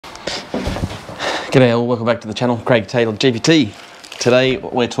G'day all, welcome back to the channel, Craig Taylor GPT. Today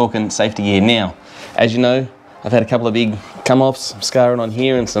we're talking safety gear. Now, as you know, I've had a couple of big come-offs, some scarring on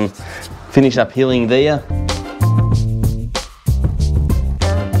here and some finish up healing there.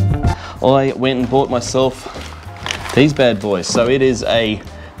 I went and bought myself these bad boys. So it is a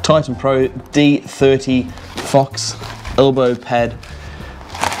TiTan Pro D30 Fox elbow pad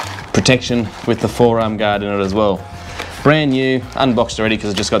protection with the forearm guard in it as well. Brand new, unboxed already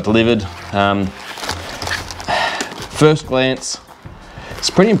because it just got delivered. First glance, it's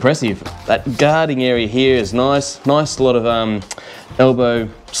pretty impressive. That guarding area here is nice. Nice lot of elbow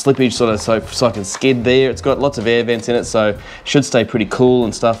slippage sort of so I can skid there. It's got lots of air vents in it, so it should stay pretty cool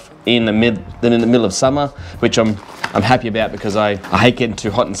and stuff in the middle of summer, which I'm happy about because I hate getting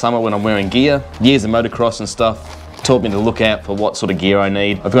too hot in summer when I'm wearing gear. Years of motocross and stuff taught me to look out for what sort of gear I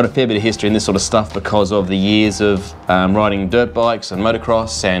need. I've got a fair bit of history in this sort of stuff because of the years of riding dirt bikes and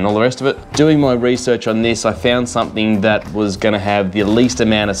motocross and all the rest of it. Doing my research on this, I found something that was going to have the least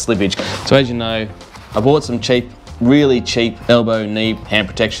amount of slippage. So as you know, I bought some cheap, really cheap elbow, knee, hand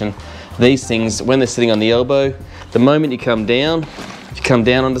protection. These things, when they're sitting on the elbow, the moment you come down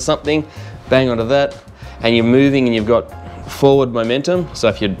onto something, bang onto that, and you're moving and you've got forward momentum, so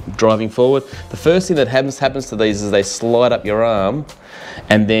if you're driving forward, the first thing that happens to these is they slide up your arm,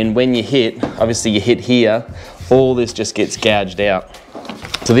 and then when you hit, obviously you hit here, all this just gets gouged out.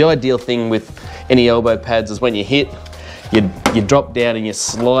 So the ideal thing with any elbow pads is when you hit, you drop down and you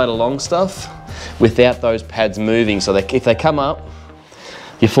slide along stuff without those pads moving, so that if they come up,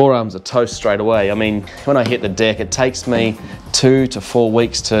 your forearms are toast straight away. I mean, when I hit the deck, it takes me 2 to 4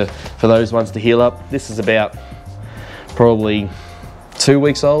 weeks for those ones to heal up. This is about probably 2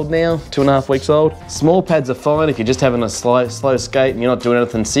 weeks old now, 2.5 weeks old. Small pads are fine if you're just having a slow skate and you're not doing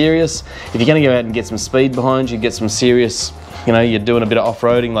anything serious. If you're gonna go out and get some speed behind you, get some serious, you know, you're doing a bit of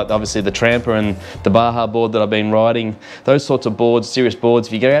off-roading, like obviously the Tramper and the Baja board that I've been riding, those sorts of boards, serious boards,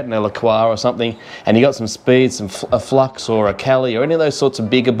 if you go out in a LaCroix or something and you got some speed, a Flux or a Cali or any of those sorts of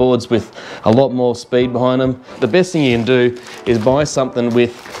bigger boards with a lot more speed behind them, the best thing you can do is buy something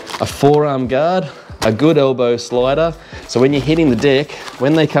with a forearm guard, a good elbow slider, so when you're hitting the deck,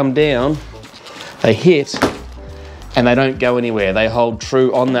 when they come down, they hit and they don't go anywhere. They hold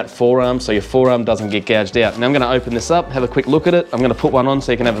true on that forearm, so your forearm doesn't get gouged out. Now I'm gonna open this up, have a quick look at it. I'm gonna put one on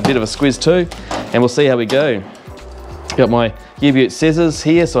so you can have a bit of a squiz too, and we'll see how we go. Got my U-Butte scissors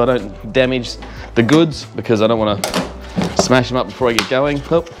here so I don't damage the goods because I don't wanna smash them up before I get going.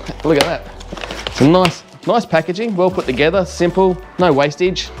 Oh, look at that. Some nice packaging, well put together, simple, no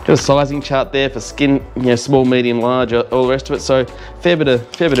wastage. Got a sizing chart there for skin, you know, small, medium, large, all the rest of it. So fair bit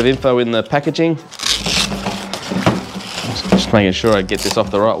of info in the packaging. Just making sure I get this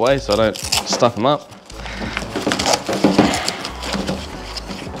off the right way so I don't stuff them up.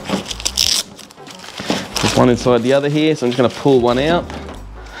 There's one inside the other here, so I'm just going to pull one out.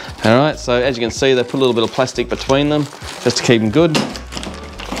 All right, so as you can see, they put a little bit of plastic between them just to keep them good.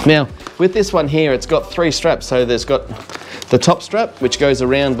 Now, with this one here, it's got 3 straps. So there's got the top strap, which goes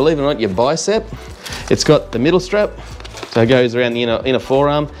around, believe it or not, your bicep. It's got the middle strap, so it goes around the inner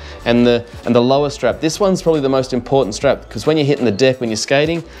forearm, and the lower strap. This one's probably the most important strap because when you're hitting the deck, when you're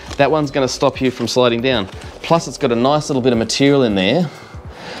skating, that one's going to stop you from sliding down. Plus, it's got a nice little bit of material in there,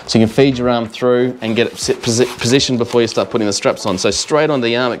 so you can feed your arm through and get it positioned before you start putting the straps on. So straight on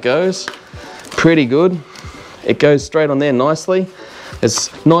the arm it goes, pretty good. It goes straight on there nicely.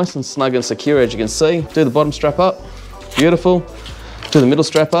 It's nice and snug and secure, as you can see. Do the bottom strap up, beautiful. Do the middle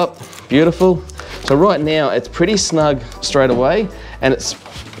strap up, beautiful. So right now, it's pretty snug straight away, and it's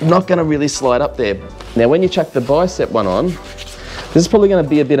not gonna really slide up there. Now, when you chuck the bicep one on, this is probably gonna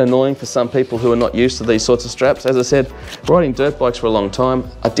be a bit annoying for some people who are not used to these sorts of straps. As I said, riding dirt bikes for a long time,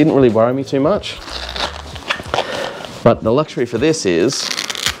 it didn't really worry me too much. But the luxury for this is,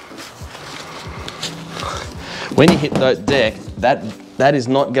 when you hit that deck, that is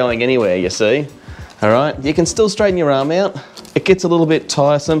not going anywhere, you see. All right, you can still straighten your arm out. It gets a little bit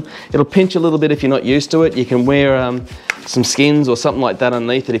tiresome. It'll pinch a little bit if you're not used to it. You can wear some skins or something like that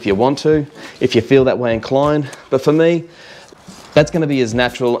underneath it if you want to, if you feel that way inclined. But for me, that's gonna be as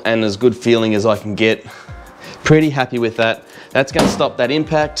natural and as good feeling as I can get. Pretty happy with that. That's gonna stop that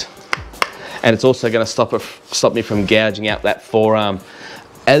impact, and it's also gonna stop me from gouging out that forearm.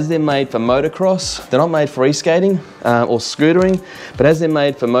 As they're made for motocross, they're not made for e-skating or scootering, but as they're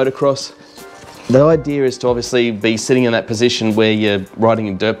made for motocross, the idea is to obviously be sitting in that position where you're riding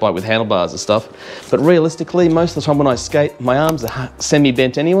a dirt bike with handlebars and stuff. But realistically, most of the time when I skate, my arms are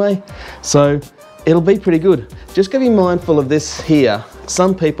semi-bent anyway, so it'll be pretty good. Just gotta be mindful of this here.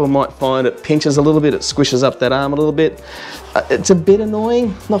 some people might find it pinches a little bit, it squishes up that arm a little bit. It's a bit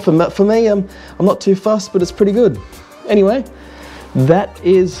annoying, not for me, I'm not too fussed, but it's pretty good. Anyway, that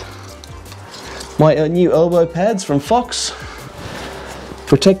is my new elbow pads from Fox.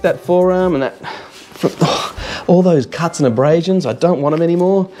 Protect that forearm and that, all those cuts and abrasions, I don't want them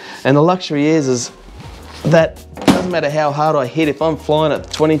anymore. And the luxury is that doesn't matter how hard I hit, if I'm flying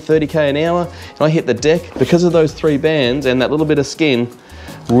at 20, 30k an hour and I hit the deck, because of those 3 bands and that little bit of skin,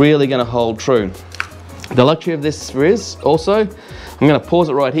 really gonna hold true. The luxury of this is also, I'm gonna pause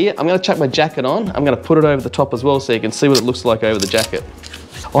it right here, I'm gonna chuck my jacket on, I'm gonna put it over the top as well so you can see what it looks like over the jacket.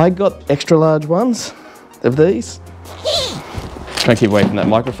 I got extra large ones of these. Try and keep away from that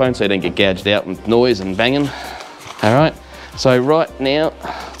microphone so you don't get gouged out with noise and banging. All right, so right now,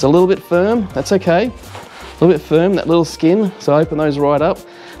 it's a little bit firm, that's okay. A little bit firm, that little skin, so open those right up.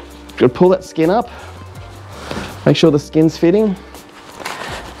 Gotta pull that skin up, make sure the skin's fitting,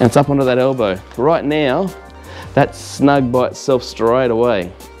 and it's up onto that elbow. Right now, that's snug by itself straight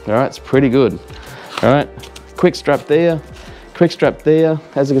away. All right, it's pretty good. All right, quick strap there,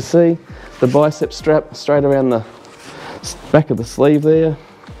 as you can see, the bicep strap straight around the back of the sleeve there.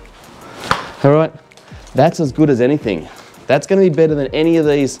 All right, that's as good as anything. That's going to be better than any of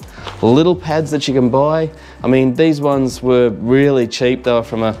these little pads that you can buy. I mean, these ones were really cheap. They were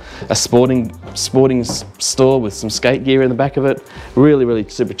from a sporting store with some skate gear in the back of it. Really, really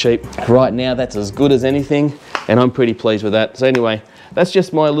super cheap. Right now, that's as good as anything, and I'm pretty pleased with that. So anyway, that's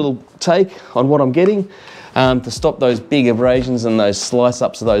just my little take on what I'm getting to stop those big abrasions and those slice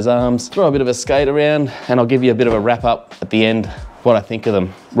ups of those arms. Throw a bit of a skate around, and I'll give you a bit of a wrap up at the end, what I think of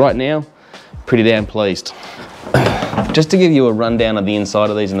them. Right now, pretty damn pleased. Just to give you a rundown of the inside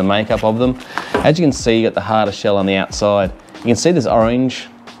of these and the makeup of them, as you can see, you got the harder shell on the outside. You can see this orange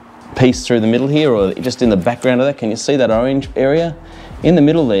piece through the middle here, or just in the background of that. Can you see that orange area? In the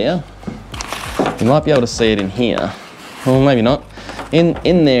middle there, you might be able to see it in here. Well, maybe not. In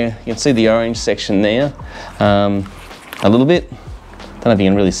there, you can see the orange section there, a little bit. Don't know if you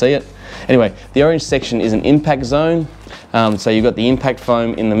can really see it. Anyway, the orange section is an impact zone. So you've got the impact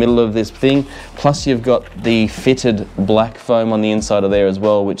foam in the middle of this thing, plus you've got the fitted black foam on the inside of there as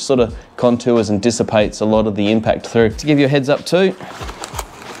well, which sort of contours and dissipates a lot of the impact through. To give you a heads up too,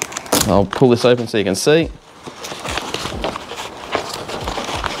 I'll pull this open so you can see.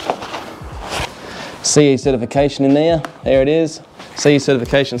 CE certification in there, there it is. CE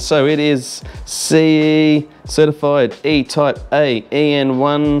certification, so it is CE certified E-Type A,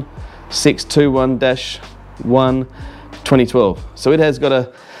 EN1621-1 2012. So it has got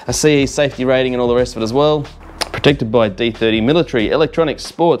a CE safety rating and all the rest of it as well. Protected by D30, military, electronics,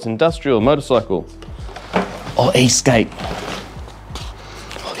 sports, industrial, motorcycle. Oh, Esk8.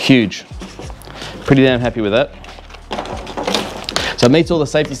 Huge. Pretty damn happy with that. So it meets all the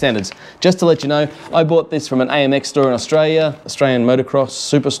safety standards. Just to let you know, I bought this from an AMX store in Australia, Australian motocross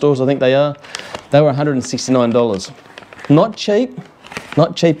superstores, I think they are. They were $169. Not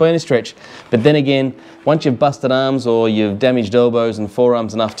cheap by any stretch, but then again, once you've busted arms or you've damaged elbows and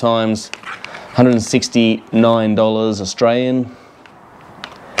forearms enough times, $169 Australian,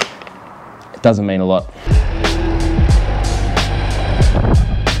 it doesn't mean a lot.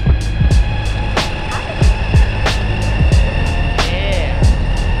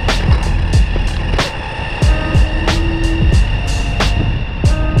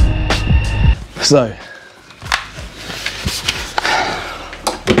 So,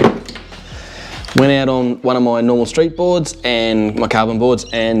 went out on one of my normal street boards and my carbon boards,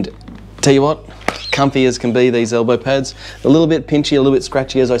 and tell you what, comfy as can be, these elbow pads. A little bit pinchy, a little bit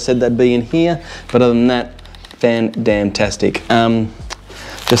scratchy, as I said they'd be in here, but other than that, fan-damn-tastic.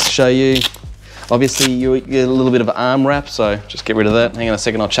 Just to show you, obviously you get a little bit of an arm wrap, so just get rid of that. Hang on a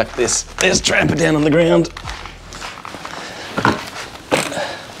second, I'll chuck this tramper down on the ground.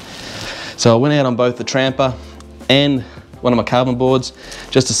 So I went out on both the tramper and one of my carbon boards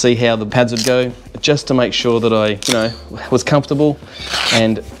just to see how the pads would go, just to make sure that I, was comfortable.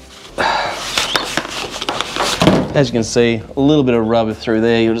 And as you can see, a little bit of rubber through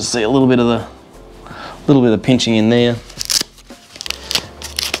there. You'll just see a little bit of pinching in there.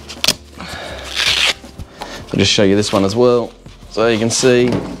 I'll just show you this one as well. So you can see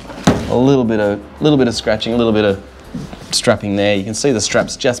a little bit of scratching, a little bit of strapping there. You can see the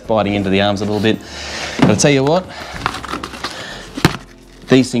straps just biting into the arms a little bit. But I'll tell you what,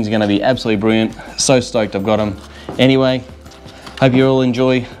 these things are going to be absolutely brilliant. So stoked I've got them. Anyway, hope you all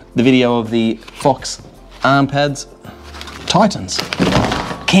enjoy the video of the Fox arm pads. Titans,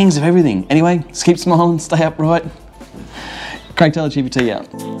 kings of everything. Anyway, just keep smiling, stay upright. Craig Taylor, GPT out.